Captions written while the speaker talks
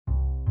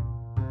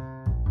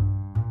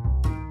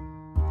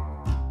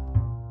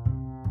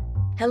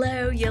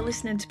Hello, you're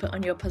listening to Put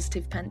On Your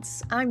Positive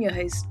Pants. I'm your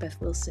host, Beth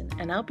Wilson,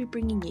 and I'll be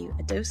bringing you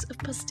a dose of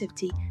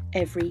positivity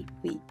every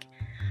week.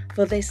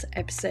 For this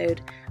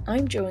episode,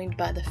 I'm joined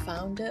by the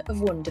founder of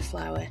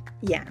Wonderflower,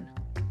 Jan.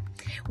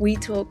 We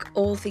talk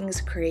all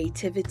things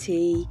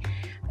creativity,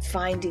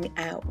 finding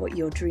out what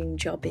your dream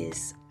job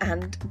is,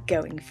 and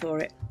going for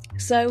it.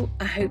 So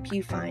I hope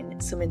you find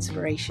some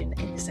inspiration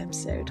in this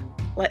episode.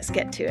 Let's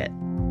get to it.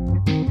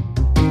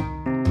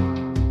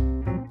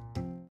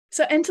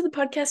 So enter the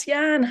podcast,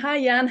 Jan.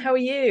 Hi, Jan. How are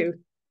you?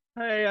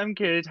 Hey, I'm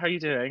good. How are you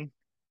doing?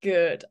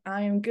 Good.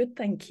 I am good,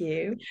 thank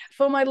you.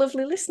 For my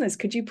lovely listeners,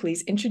 could you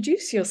please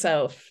introduce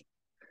yourself?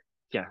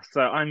 Yeah,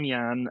 so I'm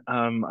Jan.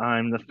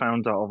 I'm the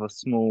founder of a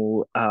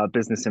small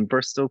business in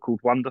Bristol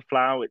called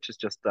Wonderflower, which is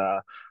just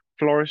a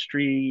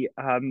floristry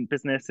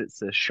business.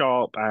 It's a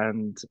shop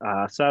and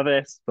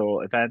service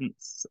for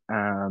events,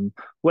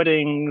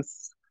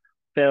 weddings,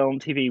 film,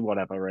 TV,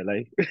 whatever,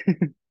 really.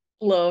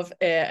 Love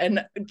it.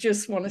 And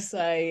just want to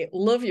say,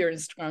 love your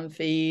Instagram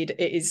feed.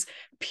 It is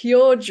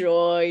pure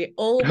joy,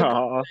 all the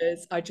Oh,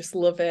 colors. I just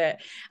love it.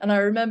 And I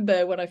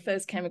remember when I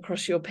first came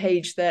across your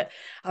page that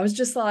I was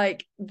just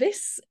like,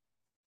 these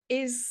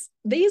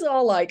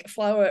are like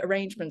flower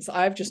arrangements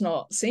I've just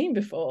not seen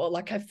before.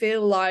 Like I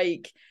feel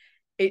like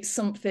it's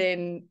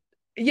something,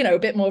 a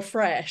bit more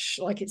fresh,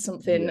 like it's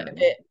something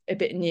yeah. a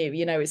bit new,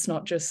 it's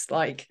not just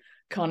like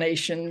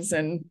carnations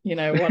and,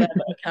 whatever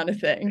kind of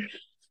thing.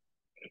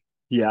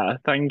 Yeah,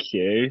 thank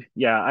you.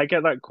 Yeah, I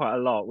get that quite a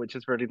lot, which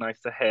is really nice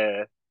to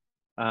hear.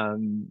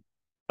 Um,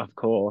 of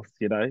course.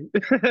 I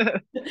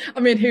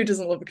mean, who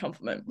doesn't love a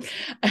compliment?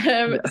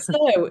 Yeah.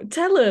 So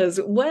tell us,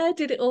 where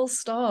did it all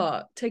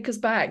start? Take us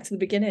back to the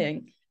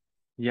beginning.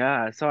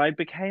 Yeah, so I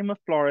became a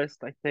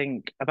florist, I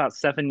think, about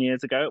 7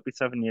 years ago. It'll be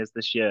 7 years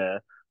this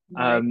year.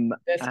 Nice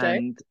birthday.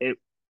 And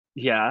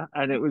yeah,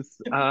 and it was,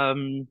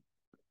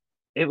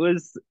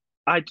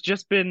 I'd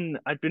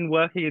been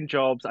working in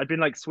jobs. I'd been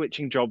like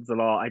switching jobs a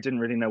lot. I didn't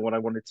really know what I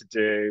wanted to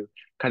do.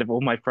 Kind of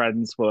all my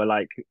friends were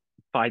like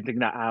finding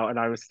that out, and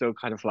I was still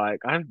kind of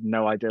like, I have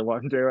no idea what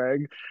I'm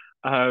doing.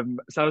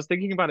 So I was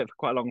thinking about it for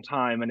quite a long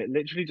time, and it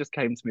literally just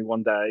came to me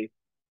one day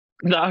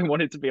that I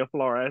wanted to be a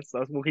florist. I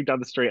was walking down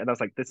the street and I was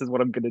like, this is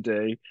what I'm gonna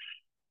do.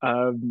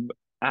 Um,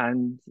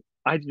 and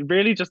I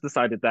really just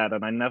decided that,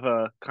 and I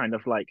never kind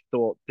of like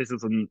thought this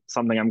isn't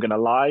something I'm gonna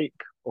like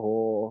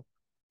or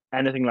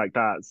anything like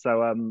that.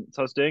 So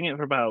I was doing it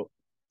for about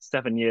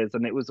 7 years,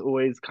 and it was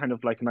always kind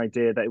of like an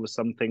idea that it was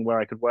something where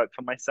I could work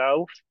for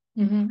myself.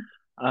 Mm-hmm.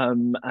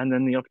 And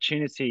then the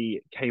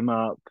opportunity came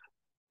up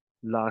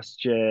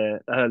last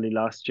year, early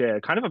last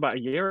year, kind of about a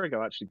year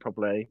ago, actually,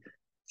 probably,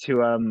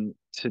 to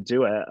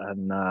do it.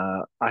 And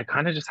I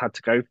kind of just had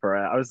to go for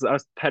it. I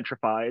was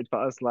petrified, but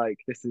I was like,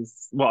 this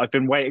is what I've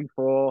been waiting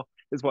for,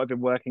 this is what I've been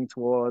working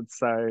towards.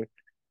 So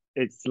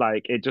it's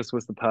like it just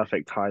was the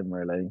perfect time,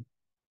 really.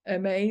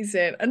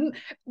 Amazing. And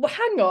well,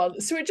 hang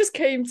on. So it just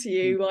came to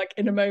you like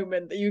in a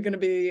moment that you were going to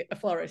be a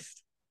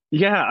florist.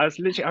 Yeah,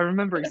 I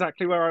remember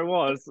exactly where I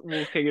was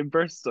walking in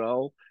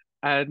Bristol,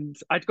 and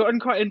I'd gotten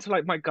quite into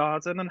like my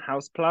garden and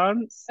house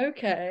plants.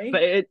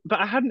 Okay.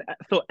 But I hadn't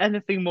thought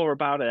anything more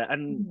about it.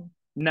 And Mm.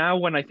 now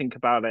when I think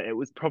about it, it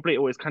was probably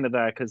always kind of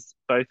there because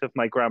both of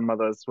my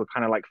grandmothers were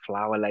kind of like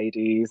flower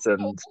ladies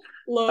and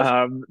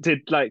Love.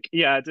 did like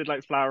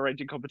flower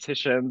arranging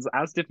competitions,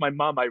 as did my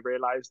mum. I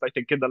realized, I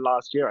think in the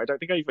last year, I don't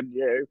think I even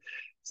knew.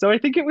 So I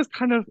think it was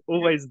kind of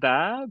always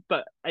there,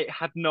 but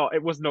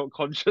it was not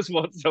conscious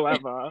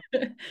whatsoever.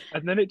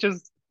 And then it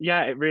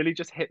really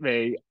just hit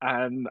me,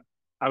 and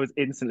I was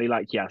instantly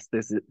like, yes,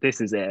 this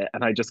is it.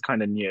 And I just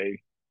kind of knew.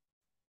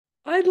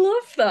 I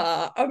love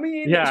that. I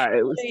mean, Yeah,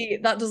 it was. surely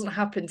that doesn't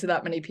happen to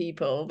that many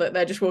people that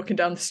they're just walking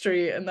down the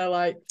street and they're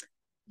like,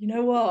 you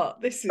know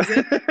what? This is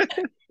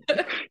it.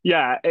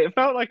 Yeah, it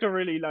felt like a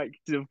really like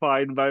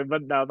divine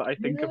moment now that I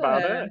think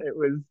about Yeah. it. It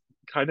was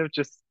kind of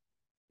just,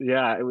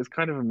 yeah, it was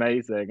kind of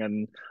amazing.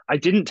 And I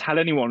didn't tell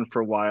anyone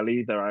for a while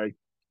either.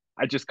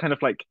 I just kind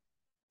of like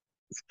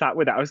sat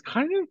with it.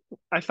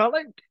 I felt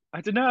like,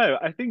 I don't know,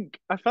 I think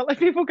I felt like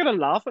people were gonna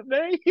laugh at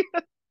me.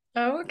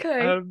 Oh,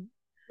 okay. Um,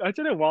 I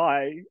don't know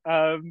why.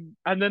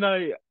 And then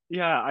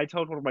I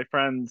told one of my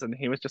friends, and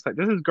he was just like,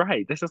 "This is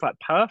great. This is like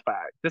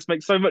perfect. This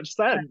makes so much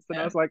sense." And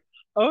I Yeah. was like,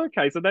 "Oh,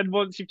 okay." So then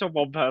once you've told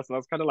one person, I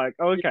was kind of like,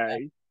 "Oh, Yeah.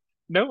 okay.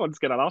 No one's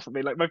gonna laugh at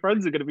me. Like my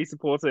friends are gonna be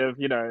supportive,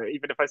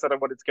 even if I said I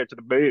wanted to go to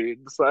the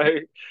moon." So,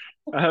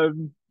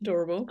 um,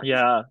 Adorable.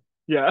 yeah,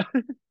 yeah,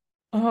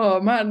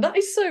 Oh man, that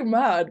is so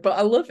mad, but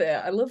I love it.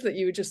 I love that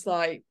you were just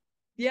like,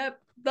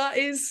 yep, that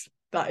is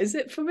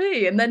it for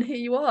me. And then here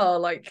you are,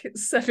 like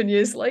 7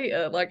 years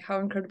later. Like, how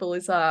incredible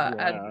is that?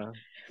 And yeah,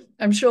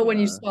 I'm sure when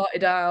you yeah.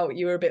 started out,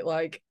 you were a bit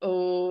like,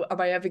 oh, am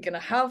I ever gonna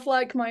have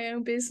like my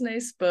own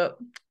business? But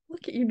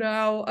look at you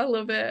now. I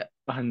love it.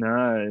 I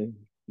know.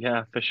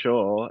 Yeah, for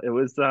sure.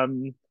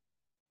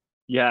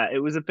 Yeah, it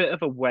was a bit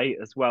of a wait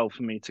as well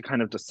for me to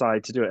kind of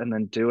decide to do it and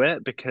then do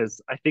it,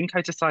 because I think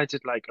I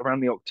decided like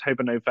around the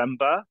October,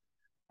 November,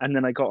 and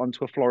then I got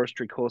onto a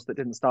floristry course that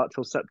didn't start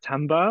till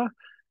September.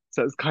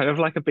 So it's kind of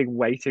like a big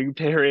waiting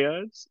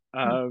period.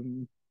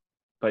 Um,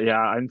 But yeah,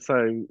 I'm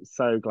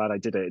so glad I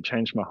did it. It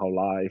changed my whole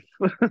life.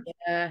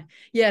 Yeah.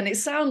 Yeah. And it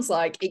sounds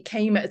like it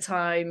came at a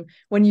time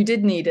when you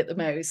did need it the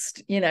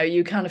most.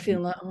 You kind of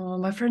feeling like, oh,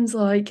 my friends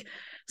like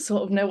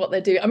sort of know what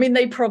they're doing. I mean,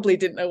 they probably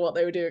didn't know what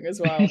they were doing as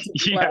well.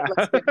 Like, Yeah,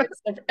 let's be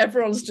honest,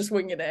 everyone's just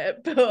winging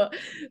it.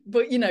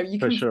 But you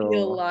for can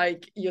feel sure.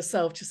 like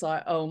yourself just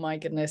like, oh my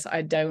goodness,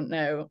 I don't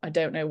know. I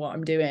don't know what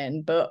I'm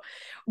doing. But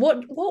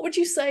what would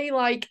you say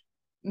like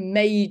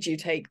made you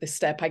take the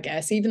step, I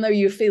guess, even though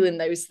you're feeling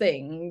those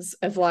things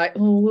of like,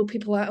 oh, well,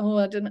 people like, oh,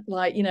 I don't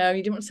like, you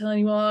didn't want to tell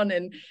anyone,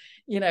 and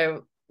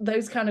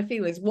those kind of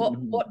feelings. What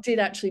Mhm. what did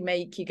actually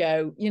make you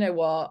go, you know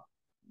what,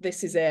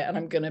 this is it, and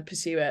I'm gonna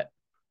pursue it?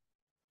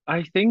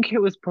 I think it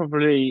was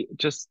probably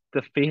just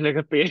the feeling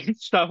of being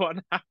so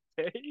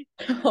unhappy.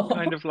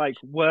 Kind of like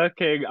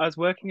working, I was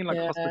working in like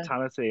Yeah,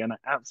 hospitality and I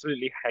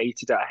absolutely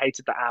hated it. I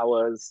hated the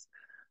hours.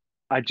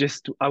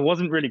 I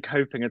wasn't really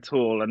coping at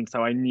all. And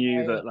so I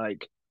knew right. that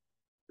like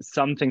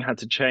something had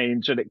to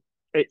change and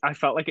I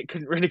felt like it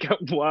couldn't really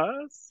get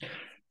worse.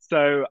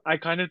 So I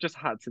kind of just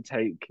had to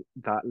take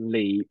that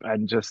leap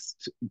and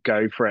just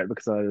go for it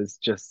because I was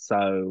just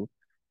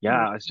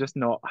Mm. I was just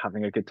not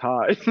having a good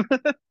time.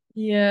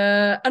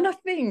 Yeah, and I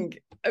think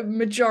a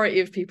majority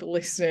of people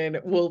listening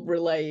will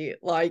relate.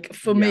 Like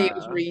for me, it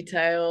was Yeah,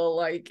 retail.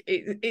 Like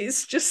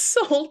it's just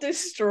soul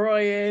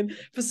destroying.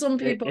 For some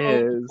it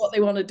people, it's what is.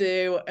 they want to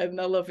do and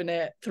they're loving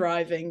it,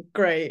 thriving,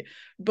 great.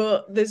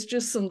 But there's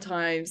just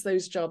sometimes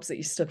those jobs that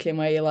you're stuck in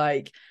where you're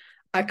like,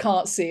 I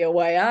can't see a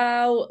way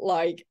out.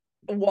 Like,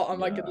 what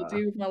am I going to Yeah.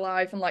 do with my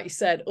life? And like you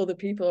said, other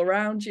people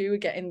around you are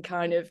getting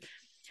kind of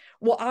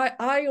what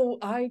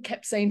I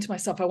kept saying to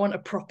myself, I want a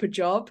proper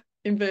job,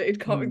 inverted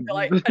commas.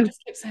 Like Mm. I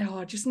just kept saying, oh,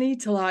 I just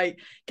need to like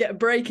get a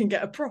break and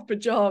get a proper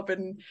job.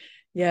 And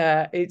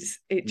yeah, it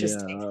just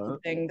takes Yeah.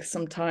 something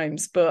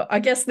sometimes. But I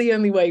guess the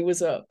only way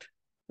was up.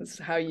 That's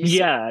how you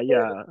saw Yeah, it.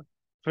 yeah,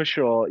 for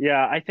sure.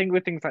 Yeah, I think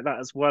with things like that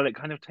as well, it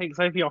kind of takes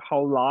over your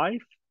whole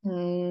life.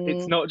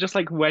 It's Mm, not just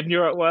like when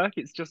you're at work,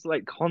 it's just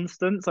like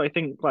constant. So I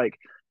think like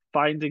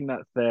finding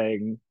that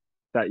thing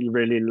that you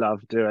really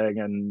love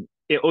doing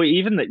or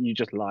even that you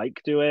just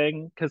like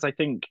doing, because I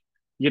think,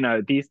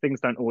 these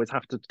things don't always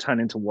have to turn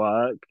into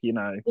work.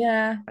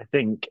 yeah, I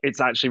think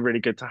it's actually really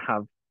good to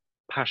have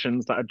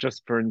passions that are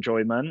just for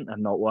enjoyment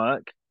and not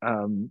work.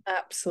 But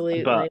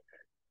absolutely.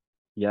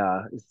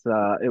 yeah,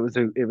 it was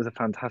a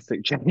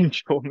fantastic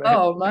change for me.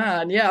 Oh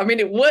man, yeah. I mean,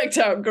 it worked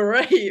out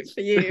great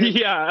for you.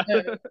 Yeah.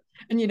 Uh,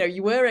 and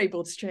you were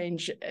able to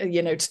change,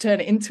 to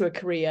turn it into a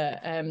career.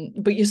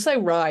 But you're so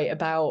right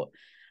about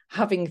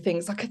having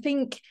things like I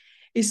think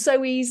it's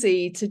so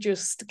easy to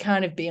just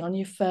kind of be on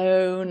your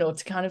phone or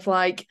to kind of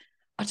like,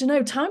 I don't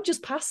know, time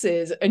just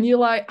passes and you're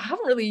like, I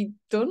haven't really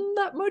done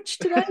that much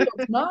today or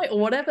tonight or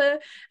whatever.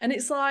 And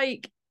it's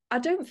like, I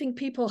don't think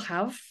people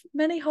have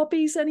many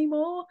hobbies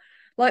anymore.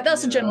 Like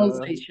that's a Yeah.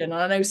 generalization.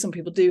 I know some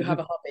people do have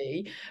a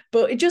hobby,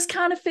 but it just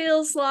kind of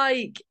feels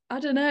like I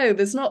don't know,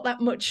 there's not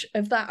that much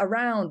of that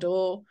around,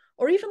 or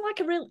even like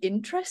a real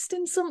interest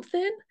in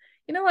something.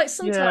 Like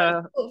sometimes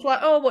Yeah. it's like,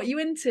 oh, what are you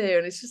into?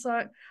 And it's just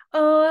like,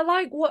 oh, I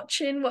like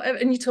watching whatever,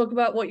 and you talk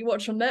about what you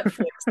watch on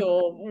Netflix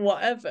or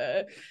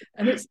whatever,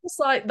 and it's just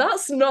like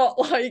that's not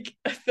like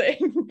a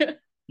thing.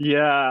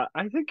 Yeah.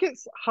 I think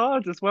it's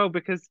hard as well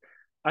because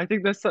I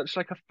think there's such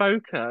like a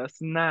focus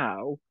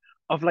now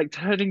of like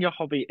turning your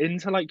hobby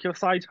into like your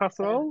side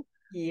hustle,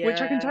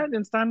 which I can Yeah. totally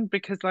understand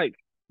because like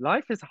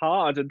life is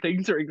hard and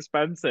things are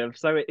expensive.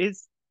 So it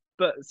is,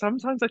 but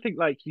sometimes I think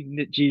like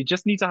you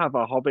just need to have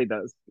a hobby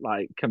that's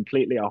like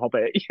completely a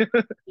hobby.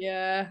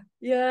 Yeah,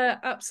 yeah,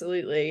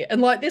 absolutely.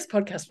 And like this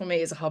podcast for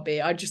me is a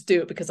hobby. I just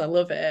do it because I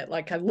love it.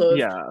 Like I love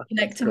Yeah, that's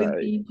connecting with great.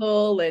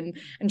 people and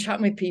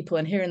chatting with people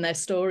and hearing their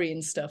story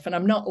and stuff. And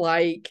I'm not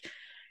like,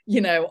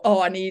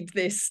 oh, I need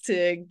this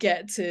to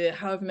get to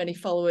however many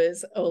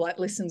followers or like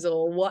listens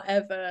or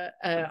whatever.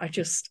 I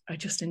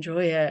just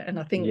enjoy it. And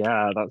I think,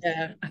 Yeah, that's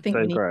yeah, I think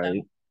we so need that.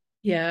 great.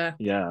 Yeah.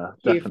 Yeah,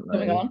 You for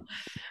coming definitely. on.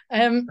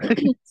 Um,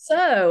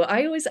 so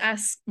I always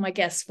ask my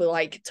guests for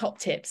like top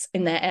tips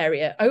in their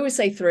area. I always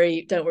say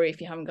three. Don't worry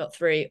if you haven't got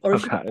three, or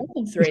if you've got Okay. more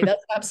than three,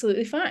 that's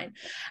absolutely fine.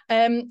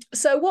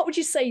 So what would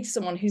you say to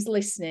someone who's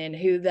listening,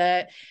 who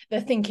they're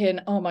thinking,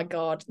 oh my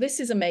God, this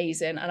is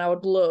amazing, and I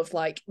would love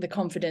like the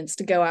confidence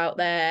to go out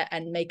there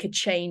and make a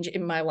change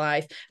in my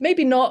life.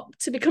 Maybe not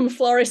to become a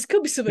florist,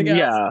 could be something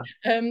else. Yeah,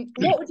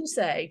 What would you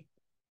say?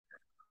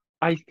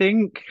 I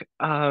think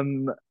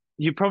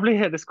you probably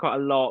hear this quite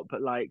a lot,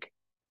 but like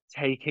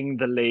taking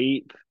the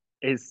leap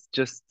is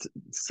just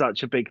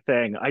such a big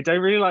thing. I don't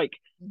really like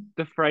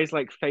the phrase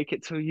like fake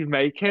it till you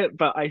make it,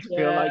 but I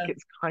feel like Yeah.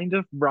 it's kind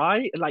of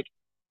right. Like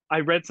I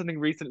read something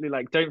recently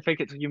like don't fake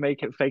it till you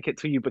make it, fake it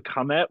till you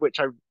become it, which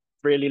I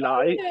really Oh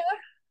like. yeah.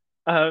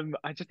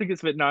 I just think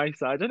it's a bit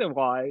nicer. I don't know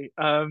why.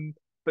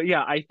 But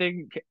yeah, I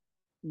think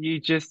you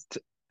just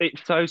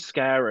it's so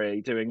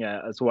scary doing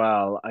it as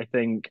well. I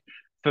think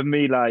for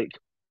me, like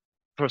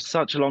for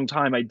such a long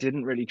time, I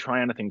didn't really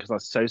try anything because I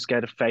was so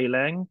scared of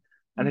failing.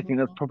 And I think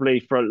that's Mhm. probably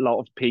for a lot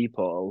of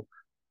people.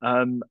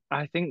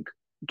 I think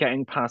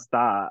getting past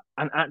that.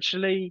 And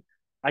actually,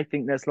 I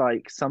think there's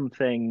like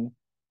something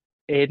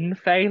in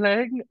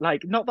failing.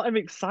 Like, not that I'm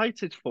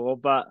excited for,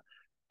 but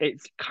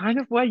it's kind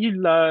of where you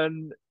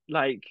learn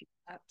like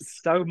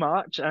so Absolutely.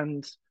 much.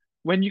 And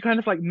when you kind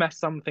of like mess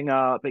something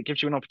up, it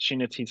gives you an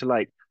opportunity to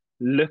like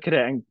look at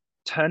it and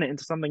turn it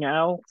into something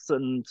else.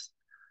 And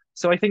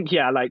so I think,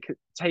 yeah, like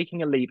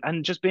taking a leap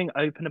and just being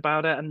open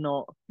about it and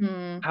not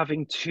Hmm.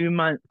 having too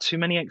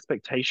many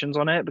expectations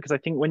on it. Because I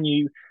think when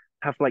you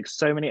have like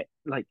so many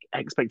like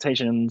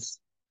expectations,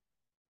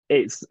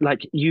 it's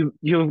like you're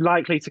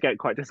likely to get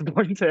quite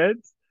disappointed.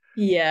 So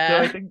I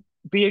Yeah. think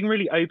being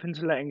really open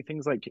to letting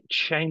things like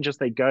change as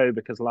they go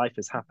because life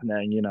is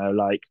happening,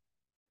 like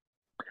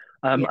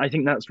Yeah. I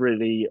think that's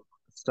really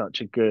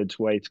such a good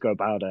way to go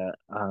about it.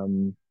 I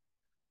Kind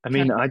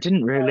mean, of I didn't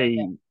enjoying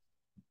really,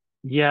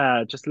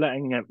 yeah, just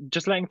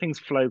letting things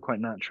flow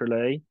quite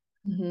naturally.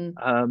 it. Hmm.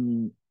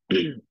 Um,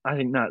 I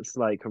think that's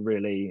like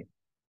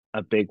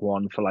a big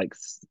one for like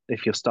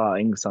if you're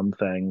starting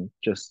something,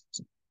 just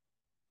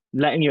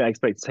letting your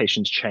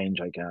expectations change,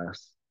 I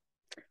guess.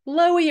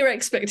 Lower your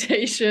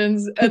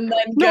expectations and then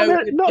Not go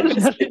that, with not them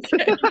as they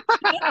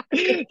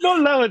change. not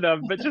lower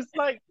them, but just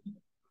like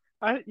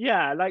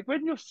yeah, like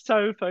when you're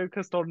so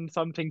focused on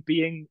something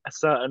being a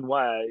certain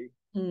way,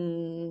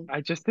 Hmm. I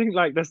just think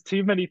like there's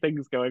too many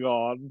things going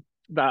on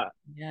that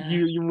Yeah.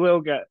 you will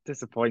get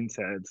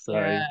disappointed. So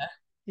Yeah.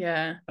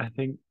 Yeah. I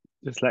think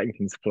just letting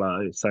things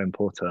flow is so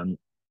important.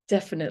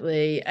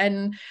 Definitely.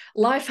 And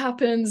life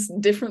happens,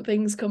 different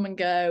things come and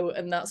go,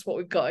 and that's what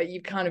we've got.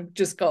 You kind of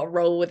just got to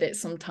roll with it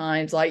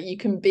sometimes. Like you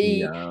can be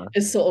Yeah.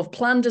 as sort of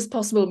planned as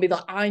possible and be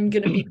like, I'm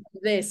going to be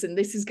this and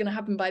this is going to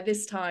happen by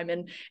this time.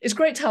 And it's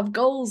great to have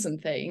goals and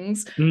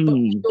things, but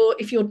Mm,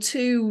 if you're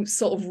too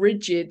sort of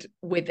rigid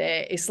with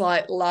it, it's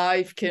like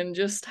life can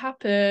just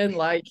happen.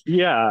 Like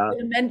yeah.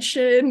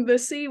 mention the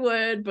C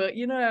word, but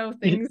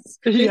things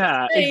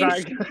Yeah, change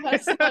exactly. in the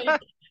past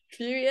like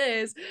few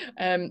years.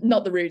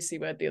 Not the rude C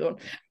word, the other one.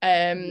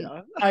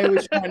 Yeah. I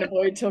always try and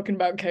avoid talking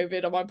about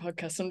COVID on my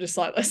podcast. I'm just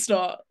like, let's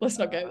not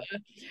go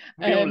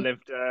We there. all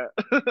lived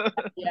it.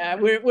 Yeah,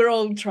 we're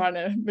all trying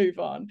to move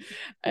on.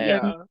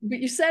 Yeah. But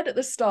you said at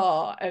the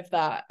start of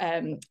that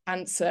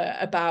answer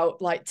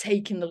about like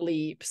taking the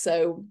leap.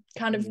 So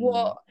kind of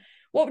Mm.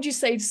 what would you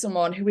say to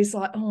someone who is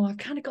like, oh, I've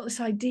kind of got this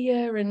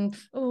idea and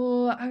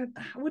I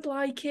would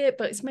like it,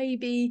 but it's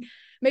maybe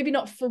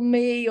not for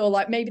me, or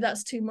like maybe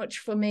that's too much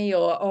for me,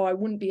 or oh, I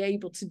wouldn't be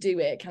able to do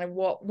it. Kind of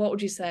what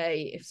would you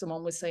say if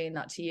someone was saying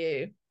that to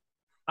you?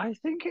 I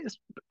think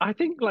I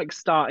think like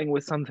starting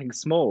with something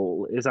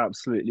small is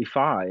absolutely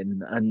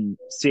fine and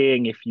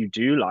seeing if you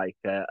do like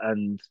it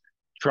and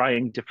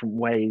trying different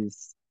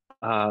ways,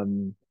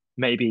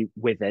 maybe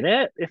within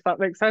it, if that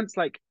makes sense.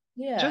 Like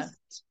Yeah.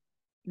 just,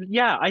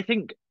 yeah, I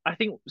think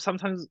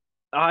sometimes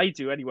I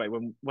do anyway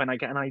when I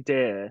get an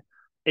idea,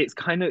 it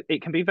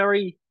can be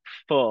very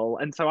full.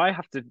 And so I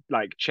have to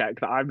like check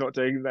that I'm not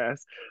doing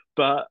this.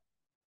 But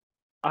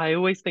I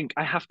always think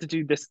I have to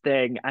do this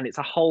thing and it's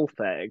a whole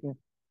thing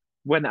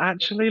when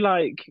actually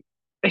like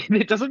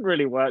it doesn't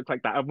really work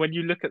like that. And when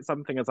you look at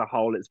something as a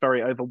whole, it's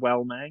very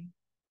overwhelming.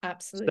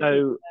 Absolutely.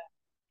 So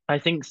I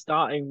think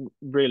starting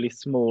really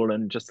small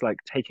and just like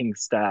taking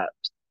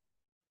steps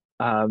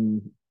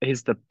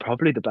is the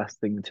probably the best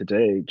thing to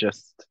do.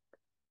 Just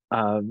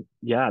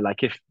yeah,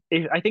 like if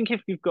I think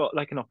if you've got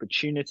like an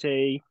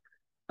opportunity,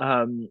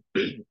 um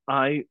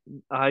I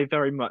I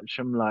very much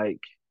am like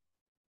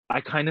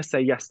I kind of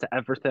say yes to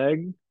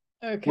everything,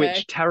 Okay.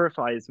 which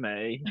terrifies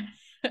me,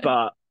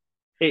 but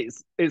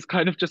it's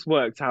kind of just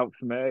worked out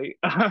for me.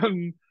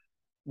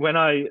 When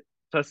I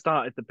first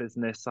started the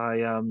business, I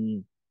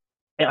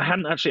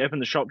hadn't actually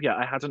opened the shop yet.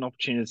 I had an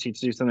opportunity to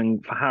do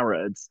something for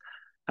Harrods.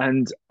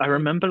 And I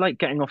remember like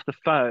getting off the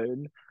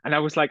phone and I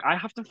was like, I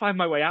have to find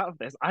my way out of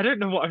this. I don't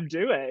know what I'm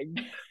doing.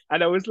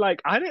 And I was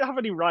like, I don't have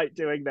any right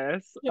doing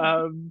this.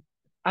 And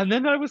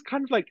then I was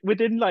kind of like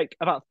within like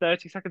about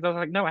 30 seconds, I was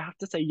like, no, I have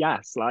to say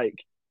yes. Like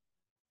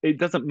it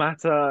doesn't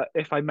matter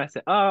if I mess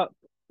it up.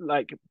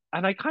 Like,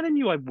 and I kind of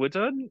knew I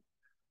wouldn't,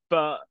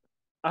 but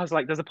I was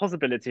like, there's a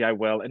possibility I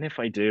will. And if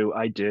I do,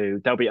 I do.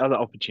 There'll be other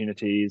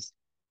opportunities.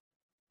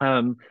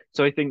 So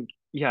I think,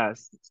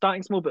 yes,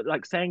 starting small, but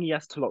like saying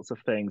yes to lots of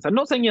things. I'm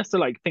not saying yes to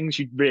like things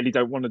you really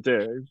don't want to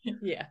do,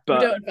 Yeah, we but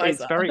don't advise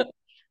it's very, that.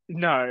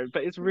 no,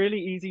 but it's really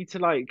easy to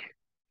like,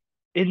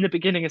 in the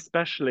beginning,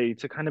 especially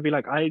to kind of be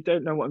like, I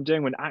don't know what I'm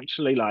doing when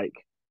actually like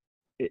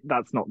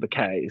that's not the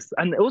case.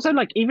 And also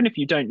like, even if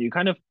you don't, you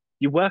kind of,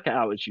 you work it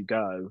out as you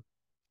go.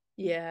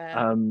 Yeah.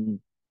 Um,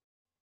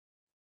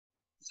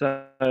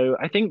 so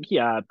I think,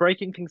 yeah,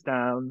 breaking things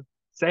down,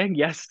 saying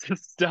yes to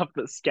stuff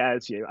that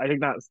scares you. I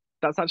think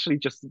that's actually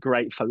just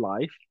great for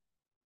life.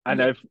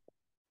 And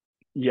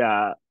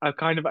Yeah. I've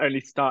kind of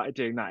only started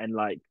doing that in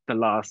like the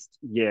last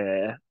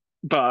year,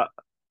 but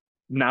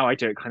now I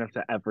do it kind of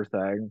to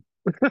everything.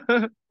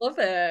 Love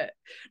it.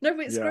 No,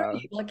 but it's Yeah.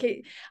 great.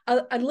 Like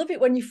I love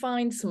it when you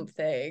find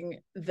something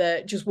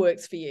that just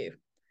works for you.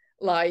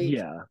 Like,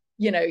 Yeah.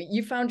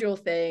 you found your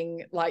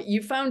thing, like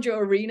you found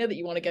your arena that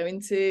you want to go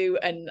into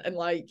and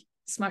like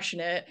smashing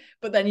it,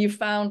 but then you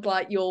found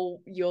like your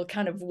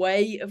kind of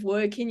way of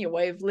working, your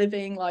way of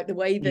living, like the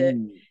way that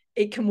Mm.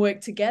 it can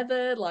work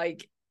together,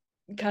 like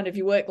kind of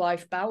your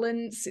work-life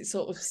balance. It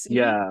sort of seems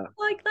Yeah.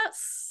 like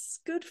that's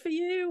good for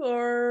you,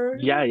 or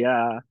Yeah,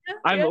 yeah. yeah,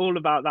 I'm yeah. all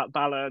about that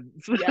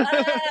balance.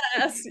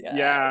 Yes, yeah,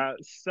 Yeah,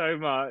 so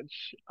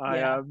much. I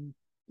yeah.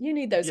 You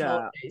need those yeah,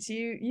 holidays.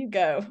 You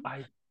go.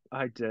 I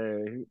I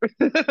do.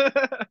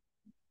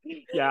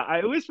 Yeah,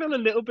 I always feel a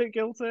little bit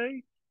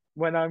guilty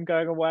when I'm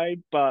going away,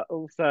 but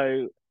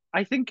also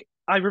I think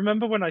I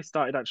remember when I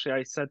started actually,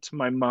 I said to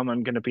my mum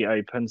I'm going to be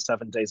open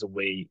 7 days a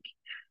week.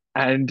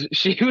 And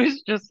she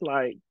was just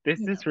like, this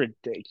No. is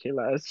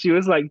ridiculous. She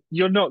was like,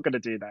 you're not going to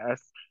do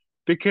this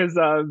because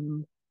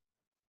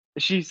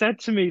she said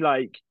to me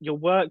like your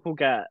work will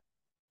get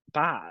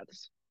bad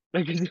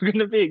because you're going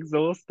to be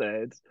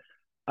exhausted.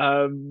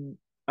 Um,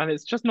 and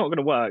it's just not going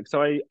to work.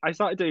 So I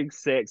started doing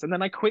 6 and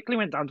then I quickly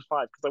went down to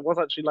 5 because I was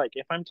actually like,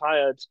 if I'm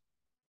tired,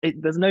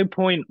 there's no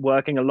point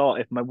working a lot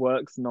if my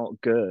work's not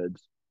good.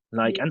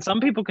 Like, Yeah. and some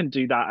people can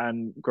do that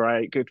and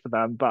great, good for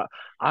them. But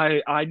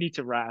I need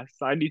to rest.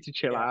 I need to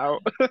chill Yeah.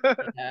 out.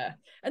 Yeah.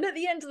 And at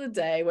the end of the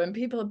day, when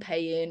people are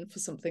paying for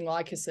something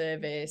like a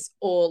service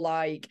or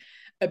like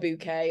a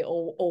bouquet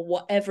or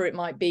whatever it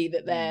might be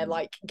that they're Mm,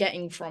 like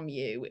getting from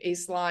you,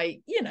 is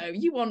like,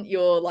 you want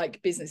your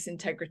like business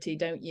integrity,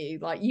 don't you?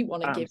 Like you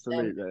want to give them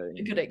a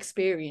absolutely. good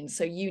experience.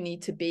 So you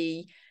need to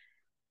be,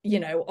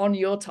 on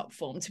your top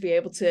form to be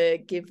able to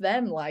give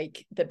them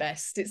like the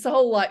best. It's the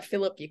whole like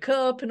fill up your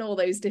cup and all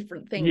those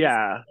different things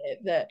Yeah.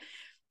 that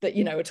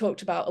are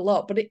talked about a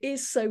lot, but it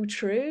is so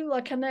true.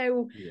 Like I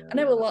know a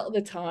Yeah. lot of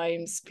the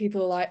times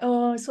people are like,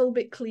 oh, it's all a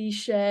bit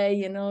cliche,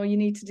 you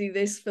need to do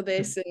this for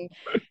this, and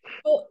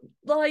but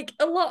like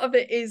a lot of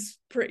it is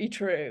pretty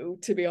true,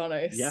 to be Yeah,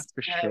 honest.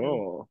 for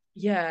sure.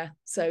 Yeah,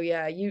 so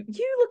yeah, you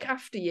look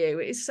after you.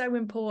 It is so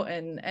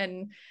important.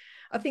 And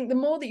I think the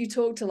more that you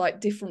talk to like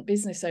different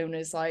business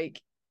owners,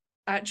 like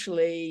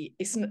actually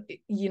it's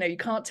you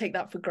can't take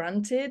that for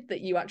granted,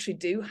 that you actually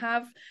do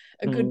have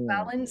a good Mm.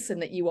 balance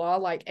and that you are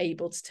like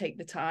able to take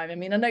the time. I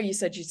mean, I know you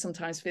said you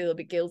sometimes feel a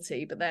bit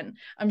guilty, but then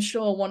I'm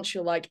sure once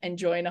you're like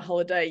enjoying a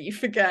holiday you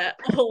forget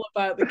all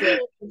about the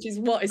guilt, which is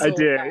what it's I all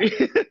do.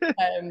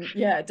 about.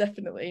 Yeah,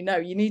 definitely. No,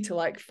 you need to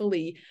like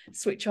fully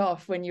switch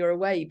off when you're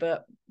away,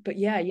 but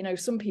yeah,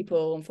 some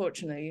people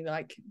unfortunately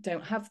like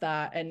don't have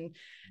that, and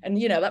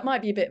that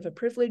might be a bit of a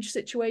privileged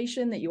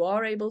situation that you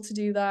are able to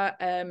do that.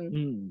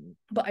 Mm.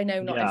 But I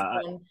know not Yeah,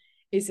 everyone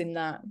is in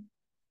that.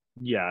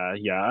 yeah,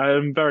 yeah.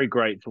 I'm very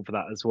grateful for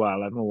that as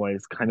well. I'm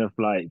always kind of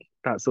like,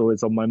 that's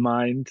always on my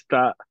mind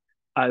that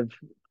I've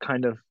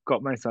kind of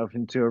got myself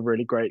into a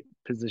really great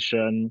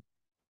position.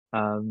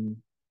 Um,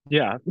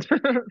 yeah.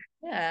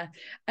 Yeah.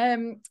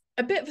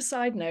 A bit of a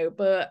side note,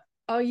 but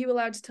are you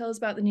allowed to tell us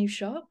about the new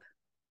shop?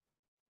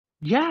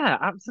 Yeah, Yeah,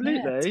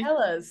 absolutely. tell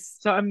us.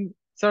 So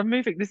I'm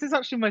moving. This is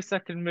actually my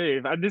second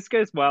move, and this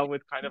goes well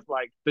with kind of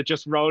like the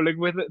just rolling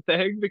with it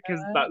thing because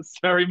that's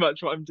very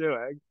much what I'm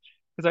doing.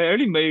 Because I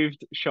only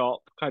moved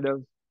shop kind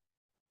of,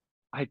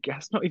 I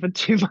guess not even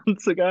 2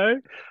 months ago,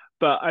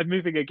 but I'm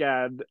moving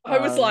again. I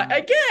was like,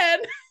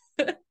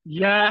 again.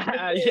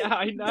 Yeah, yeah,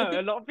 I know.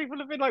 A lot of people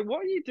have been like,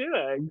 "What are you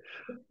doing?"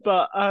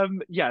 But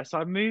yeah, so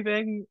I'm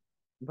moving.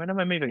 When am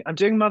I moving? I'm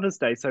doing Mother's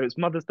Day, so it's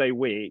Mother's Day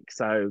week,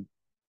 so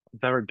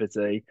very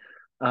busy.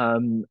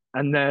 And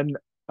then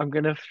I'm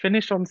gonna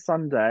finish on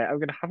Sunday. I'm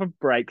gonna have a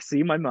break,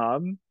 see my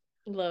mum.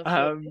 Lovely.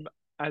 Um,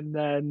 and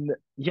then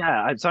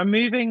yeah, so I'm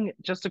moving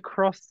just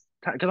across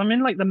because I'm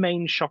in like the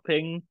main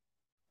shopping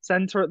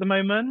center at the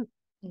moment,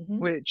 Hmm.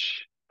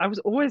 which I was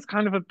always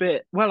kind of a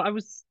bit, well, I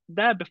was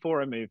there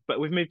before I moved, but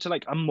we've moved to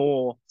like a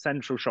more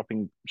central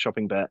shopping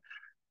bit.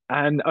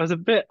 And I was a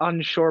bit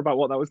unsure about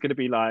what that was going to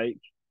be like.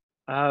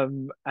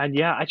 And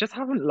yeah, I just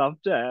haven't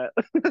loved it.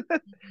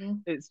 Hmm.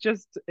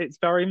 It's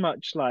very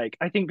much like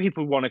I think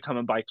people want to come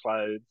and buy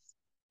clothes.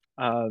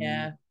 Um,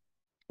 Yeah.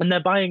 and they're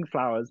buying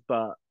flowers,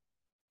 but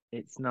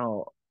it's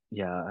not,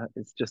 yeah,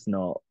 it's just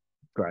not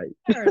great.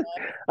 Fair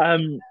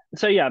enough.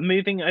 So yeah,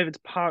 moving over to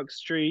Park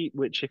Street,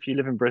 which if you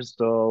live in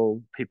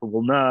Bristol, people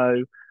will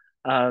know,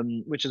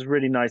 which is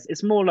really nice.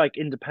 It's more like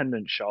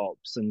independent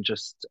shops and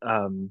just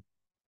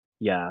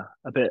yeah,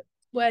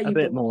 Where a you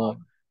bit more.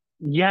 belong.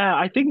 Yeah,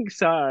 I think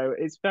so.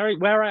 It's very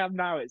where I am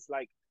now, it's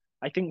like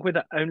I think we're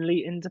the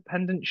only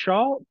independent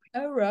shop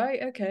Oh,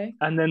 right. Okay.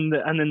 and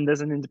then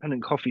there's an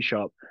independent coffee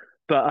shop.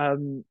 But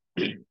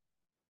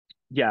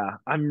yeah,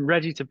 I'm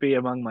ready to be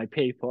among my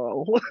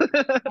people.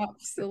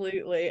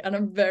 Absolutely. And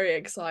I'm very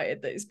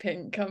excited that it's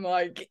pink. I'm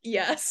like,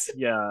 yes.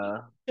 Yeah,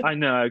 I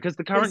know, because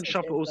the Please current don't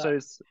shop change also that.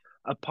 is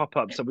a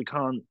pop-up, so we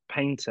can't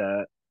paint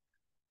it.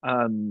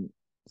 Um,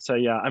 so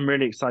yeah, I'm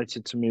really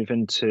excited to move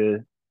to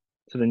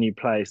the new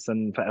place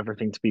and for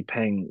everything to be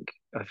pink.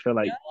 I feel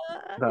like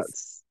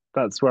Yes.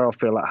 that's where I'll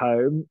feel at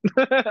home.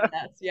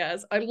 Yes,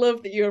 yes. I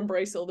love that you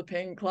embrace all the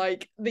pink.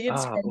 Like the Ah,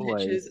 Instagram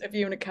pictures always. of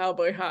you in a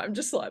cowboy hat, I'm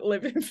just like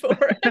living for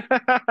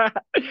it.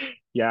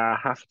 Yeah, I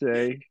have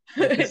to.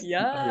 I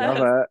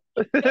love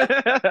Yes.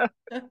 it.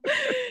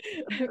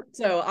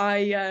 So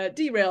I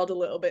derailed a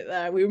little bit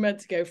there. We were meant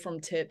to go from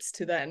tips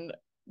to then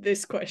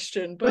this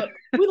question, but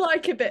we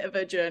like a bit of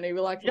a journey. We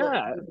like a little bit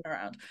Yeah. of moving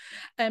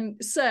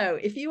around. So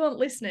if you want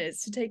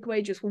listeners to take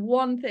away just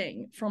one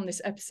thing from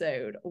this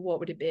episode, what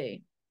would it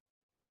be?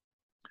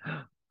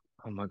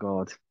 Oh my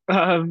God.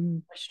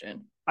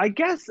 Question. I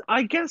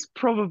guess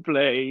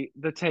probably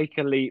the take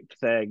a leap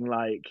thing,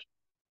 like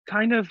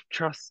kind of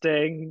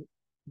trusting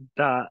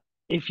that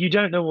if you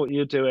don't know what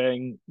you're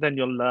doing, then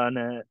you'll learn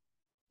it.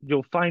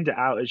 You'll find it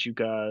out as you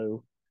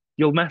go.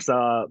 You'll mess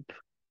up.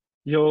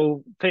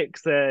 You'll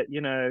fix it,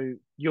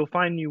 you'll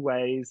find new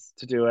ways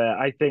to do it.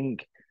 I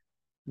think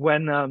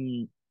when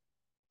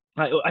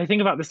I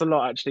think about this a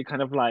lot actually,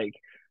 kind of like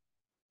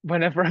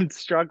whenever I'm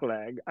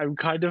struggling, I'm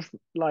kind of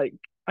like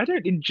I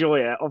don't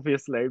enjoy it,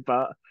 obviously,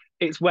 but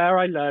it's where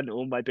I learn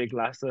all my big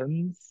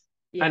lessons.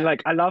 And Yeah,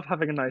 like I love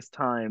having a nice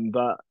time,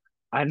 but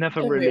I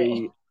never don't we really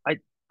all?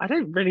 I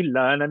don't really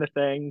learn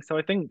anything. So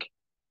I think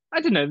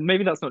I don't know,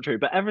 maybe that's not true,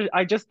 but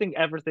I just think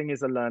everything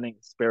is a learning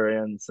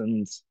experience.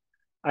 And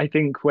I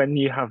think when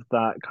you have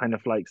that kind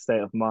of like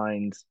state of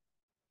mind,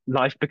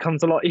 life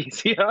becomes a lot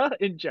easier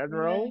in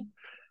Yeah, general.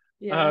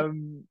 yeah.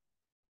 Um,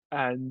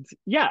 and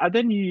yeah, and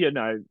then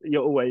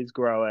you're always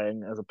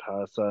growing as a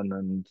person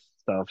and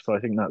stuff. So I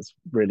think that's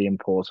really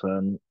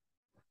important.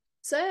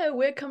 So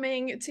we're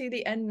coming to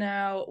the end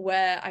now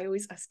where I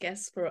always ask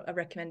guests for a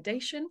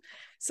recommendation.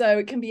 So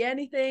it can be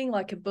anything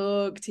like a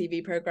book,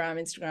 TV program,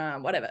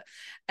 Instagram, whatever.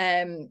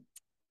 Um,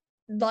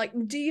 like,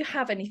 do you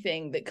have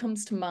anything that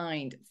comes to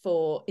mind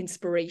for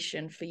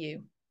inspiration for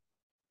you?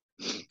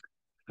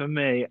 For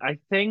me, I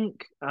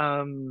think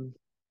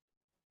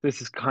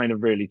this is kind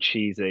of really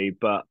cheesy,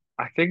 but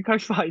I think I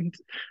find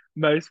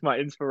most of my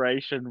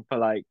inspiration for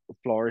like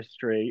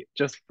floristry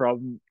just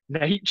from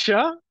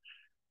nature.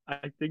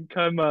 I think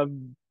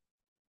I'm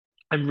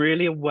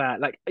really aware.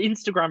 Like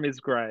Instagram is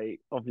great,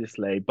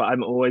 obviously, but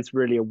I'm always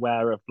really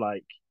aware of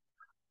like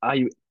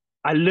I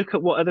I look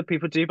at what other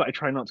people do, but I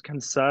try not to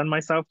concern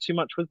myself too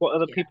much with what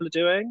other Yeah, people are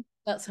doing.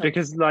 that's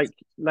Because helpful.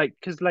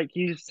 like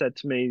you said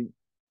to me,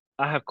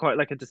 I have quite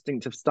like a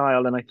distinctive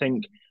style, and I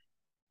think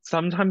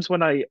sometimes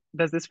when I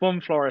there's this one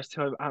florist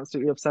who I'm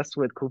absolutely obsessed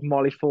with called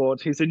Molly Ford,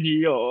 who's in New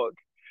York,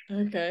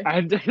 Okay.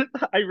 and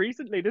I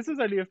recently, this was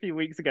only a few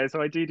weeks ago,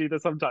 so I do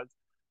this sometimes.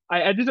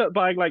 I ended up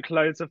buying like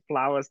loads of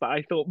flowers that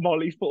I thought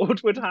Molly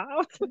Ford would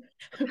have.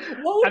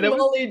 What And would it was,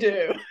 Molly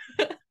do?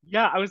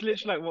 yeah, I was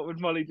literally like, what would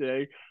Molly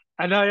do?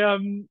 And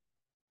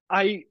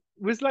I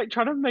was like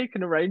trying to make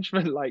an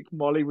arrangement like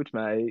Molly would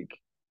make.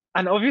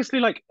 And obviously,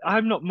 like,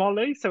 I'm not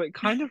Molly, so it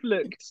kind of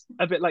looked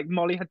a bit like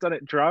Molly had done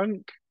it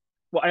drunk.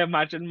 What I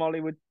imagine Molly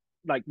would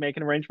like make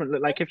an arrangement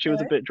look like if she was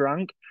a Okay. bit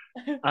drunk.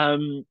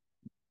 Um,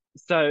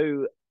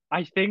 so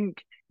I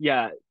think,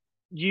 yeah,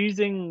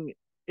 using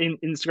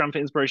Instagram for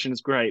inspiration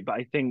is great, but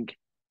I think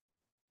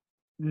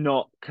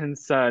not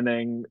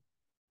concerning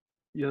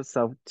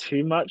yourself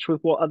too much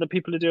with what other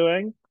people are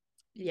doing.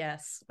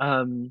 Yes.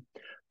 Um,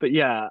 but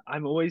yeah,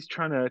 I'm always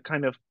trying to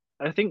kind of,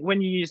 I think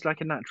when you use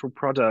like a natural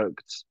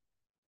product,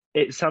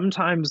 it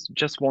sometimes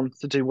just wants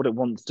to do what it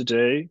wants to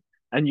do.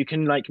 And you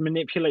can like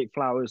manipulate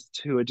flowers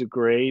to a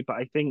degree, but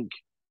I think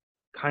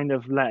kind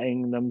of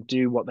letting them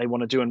do what they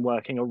want to do and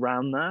working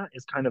around that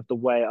is kind of the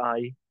way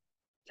I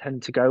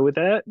tend to go with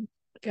it.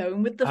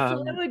 Going with the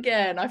flow Um,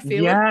 again. I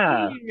feel a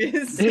yeah, theme.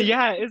 Is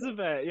yeah, it is a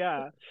bit,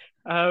 yeah.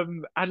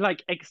 And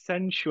like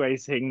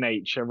accentuating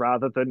nature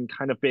rather than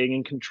kind of being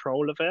in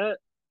control of it,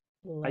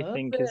 I Love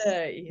think is,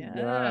 it. yeah,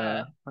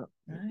 Yeah. Right.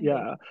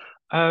 yeah.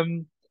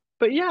 Um,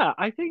 but yeah,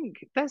 I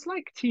think there's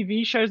like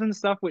TV shows and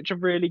stuff which are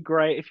really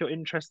great if you're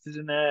interested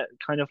in it.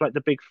 Kind of like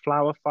The Big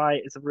Flower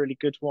Fight is a really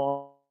good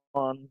one,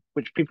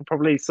 which people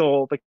probably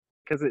saw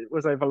because it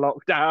was over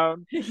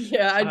lockdown.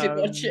 Yeah, I did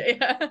watch Um, it.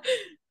 Yeah.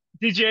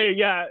 did you?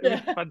 Yeah, it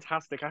was Yeah.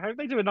 fantastic. I hope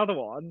they do another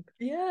one.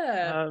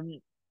 Yeah. Um,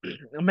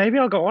 maybe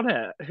I'll go on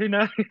it. Who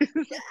knows?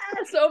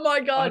 Yes. Oh my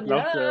I'd God.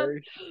 love Yes. to.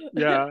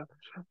 Yeah.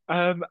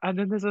 And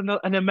then there's an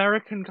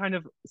American kind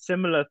of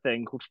similar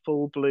thing called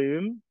Full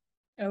Bloom.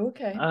 Oh,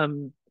 okay.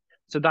 Um,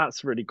 so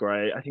that's really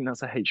great. I think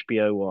that's a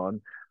HBO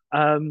one.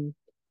 Um,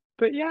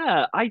 but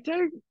yeah, I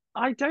don't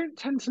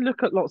tend to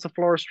look at lots of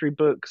floristry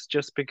books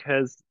just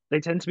because they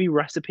tend to be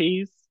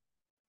recipes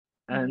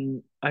Mm.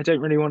 and I don't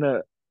really want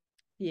to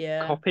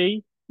Yeah.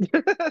 copy.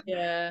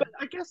 Yeah. But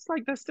I guess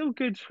like they're still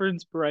good for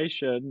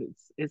inspiration.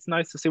 It's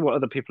nice to see what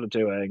other people are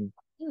doing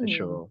for Hmm.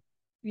 sure.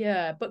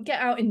 Yeah. But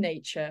get out in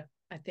nature,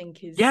 I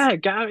think is Yeah,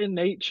 get out in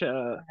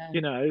nature.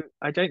 uh,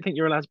 I don't think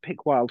you're allowed to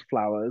pick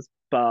wildflowers,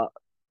 but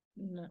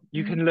no,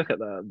 you no. can look at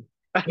them,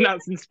 and Yeah,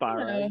 that's yeah,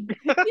 inspiring.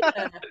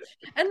 yeah.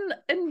 And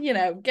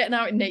getting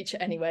out in nature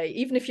anyway,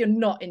 even if you're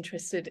not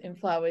interested in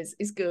flowers,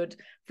 is good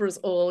for us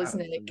all,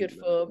 isn't it? Good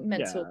for Absolutely.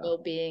 mental Yeah,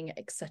 well-being,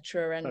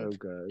 etc. And so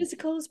good.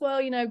 physical as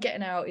well,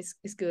 getting out is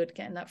good,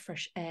 getting that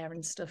fresh air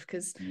and stuff.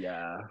 Because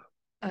Yeah.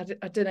 I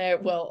don't know,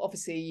 well,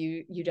 obviously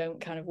you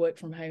don't kind of work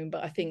from home,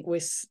 but I think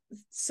we're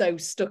so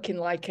stuck in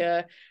like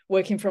a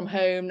working from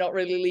home, not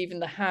really leaving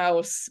the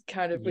house,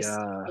 kind of we're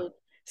Yeah.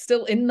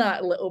 still in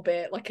that a little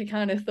bit. Like I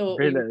kind of thought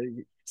we were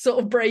Really. sort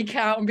of break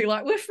out and be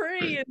like, we're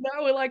free, and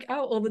now we're like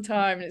out all the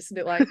time. And it's a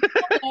bit like,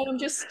 oh, no, I'm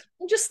just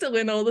still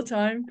in all the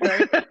time.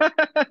 Great.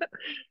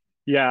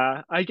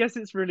 Yeah, I guess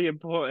it's really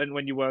important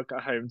when you work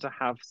at home to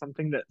have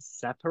something that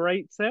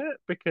separates it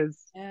because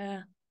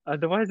Yeah.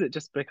 otherwise it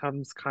just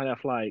becomes kind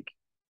of like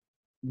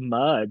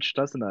merged,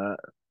 doesn't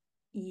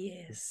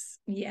Yes.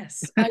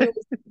 Yes. I it?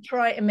 always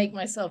try and make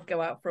myself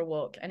go out for a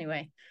walk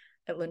anyway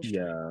at lunchtime.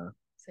 Yeah,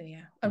 So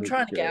yeah, I'm that's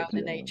trying to get good. out in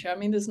the Yeah. nature. I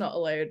mean, there's not a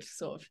load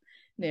sort of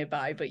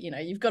nearby, but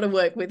you've got to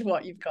work with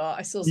what you've got.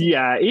 I saw some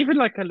Yeah, even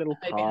like a little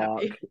made me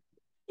park. happy.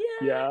 Yeah,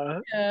 Yeah.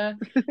 yeah.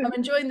 I'm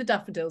enjoying the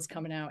daffodils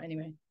coming out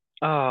anyway.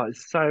 Oh,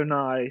 it's so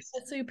nice.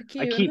 They're super I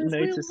cute, and keep those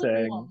real little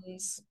noticing.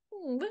 ones.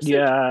 They're so cute.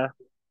 Yeah,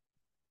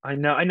 I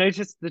know. I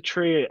noticed the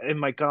tree in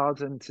my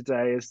garden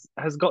today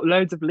has got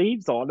loads of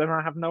leaves on, and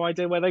I have no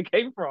idea where they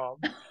came from.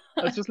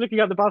 I was just looking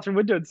out the bathroom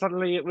window, and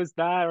suddenly it was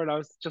there, and I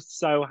was just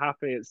so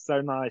happy. It's so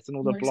nice, and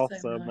all the Most so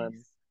blossom, and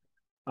nice.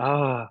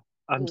 ah,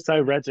 I'm so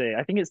Lovely. ready.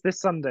 I think it's this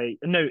Sunday.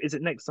 No, is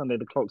it next Sunday?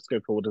 The clocks go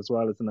forward as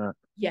well, isn't it?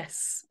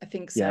 Yes, I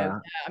think so. Yeah, Yeah,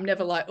 I'm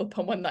never like up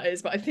on when that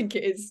is, but I think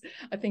it is.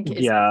 I think it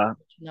is next yeah. week,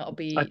 and that'll I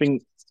be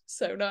think just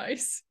so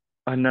nice.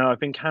 I know. I've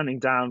been counting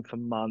down for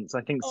months.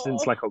 I think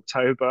since Oh, like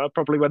October,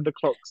 probably when the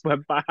clocks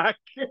went back.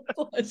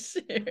 bless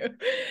you.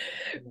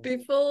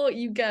 Before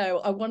you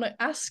go, I want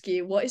to ask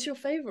you, what is your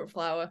favorite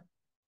flower?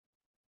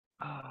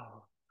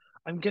 Oh,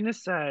 I'm gonna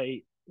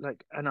say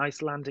like an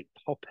Icelandic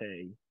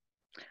poppy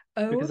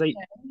Oh, because okay,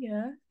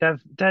 yeah.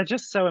 they're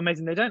just so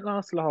amazing. They don't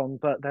last long,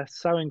 but they're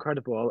so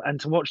incredible.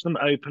 And to watch them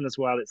open as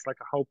well, it's like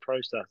a whole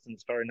process and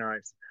it's very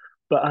nice.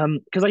 But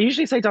because I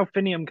usually say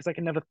delphinium because I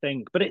can never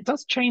think, but it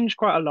does change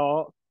quite a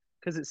lot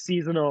because it's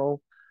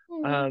seasonal.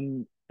 Mm.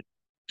 Um,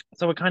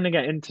 so we kind of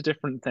get into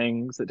different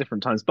things at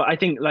different times. But I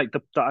think like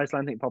the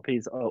Icelandic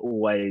poppies are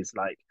always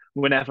like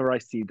whenever I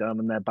see them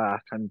and they're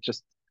back,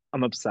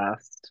 I'm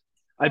obsessed.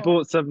 I Oh,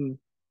 bought some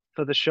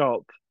for the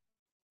shop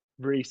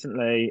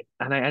recently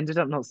and I ended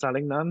up not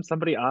selling them.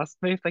 Somebody asked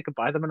me if they could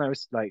buy them and I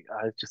was like,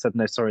 I just said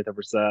no, sorry, they're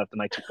reserved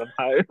and I took them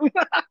home,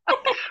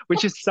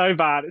 which is so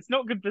bad. It's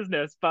not good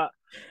business, but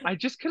I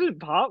just couldn't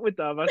part with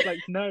them. I was like,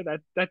 no,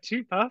 they're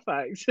too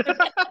perfect.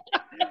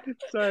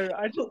 So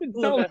I just didn't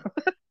sell love them.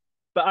 it.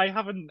 But I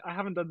haven't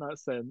done that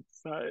since.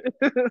 So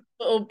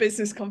Little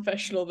business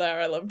confessional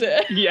there. I loved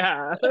it.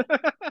 yeah.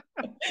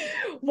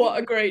 What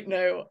a great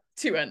note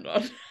to end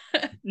on.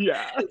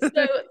 Yeah.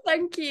 So,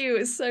 thank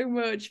you so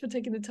much for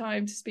taking the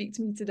time to speak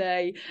to me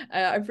today.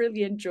 I've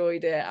really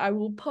enjoyed it. I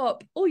will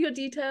pop all your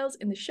details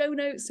in the show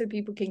notes so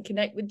people can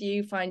connect with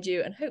you, find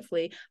you, and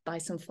hopefully buy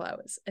some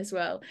flowers as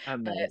well. So,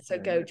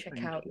 go Amazing. check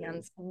Thank out you.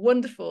 Jan's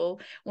wonderful,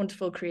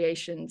 wonderful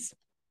creations.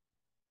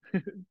 Yeah,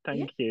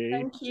 Thank you.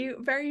 thank you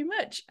very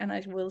much. And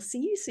I will see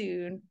you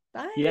soon.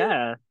 Bye.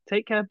 Yeah.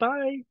 Take care.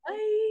 Bye.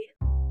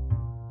 Bye.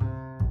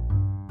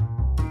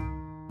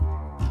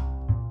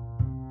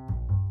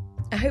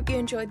 I hope you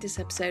enjoyed this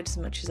episode as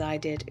much as I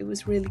did. It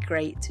was really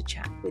great to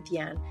chat with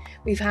Jan.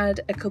 We've had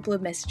a couple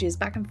of messages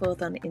back and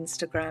forth on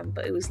Instagram,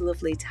 but it was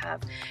lovely to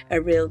have a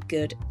real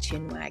good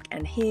chinwag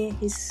and hear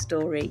his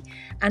story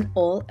and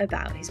all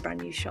about his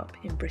brand new shop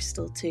in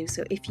Bristol too.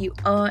 So if you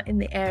are in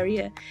the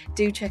area,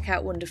 do check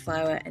out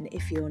Wonderflower, and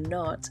if you're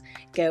not,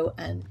 go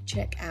and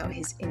check out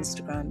his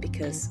Instagram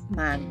because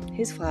man,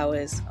 his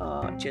flowers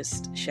are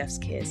just chef's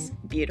kiss,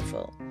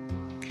 beautiful.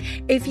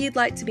 If you'd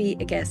like to be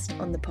a guest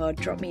on the pod,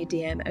 drop me a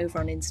DM over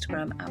on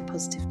Instagram at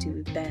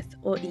positivitywithbeth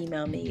or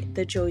email me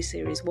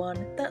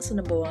thejoyseries1, that's the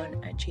number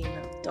 1, at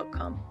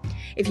gmail.com.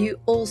 If you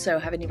also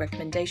have any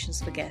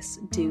recommendations for guests,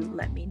 do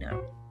let me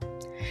know.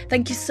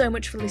 Thank you so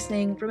much for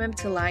listening. Remember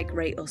to like,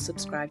 rate or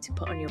subscribe to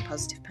Put On Your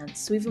Positive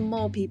Pants so even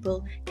more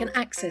people can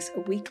access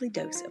a weekly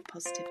dose of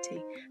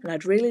positivity. And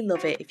I'd really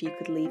love it if you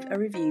could leave a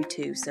review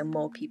too so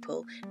more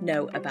people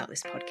know about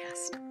this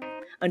podcast.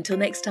 Until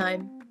next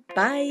time,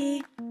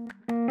 bye!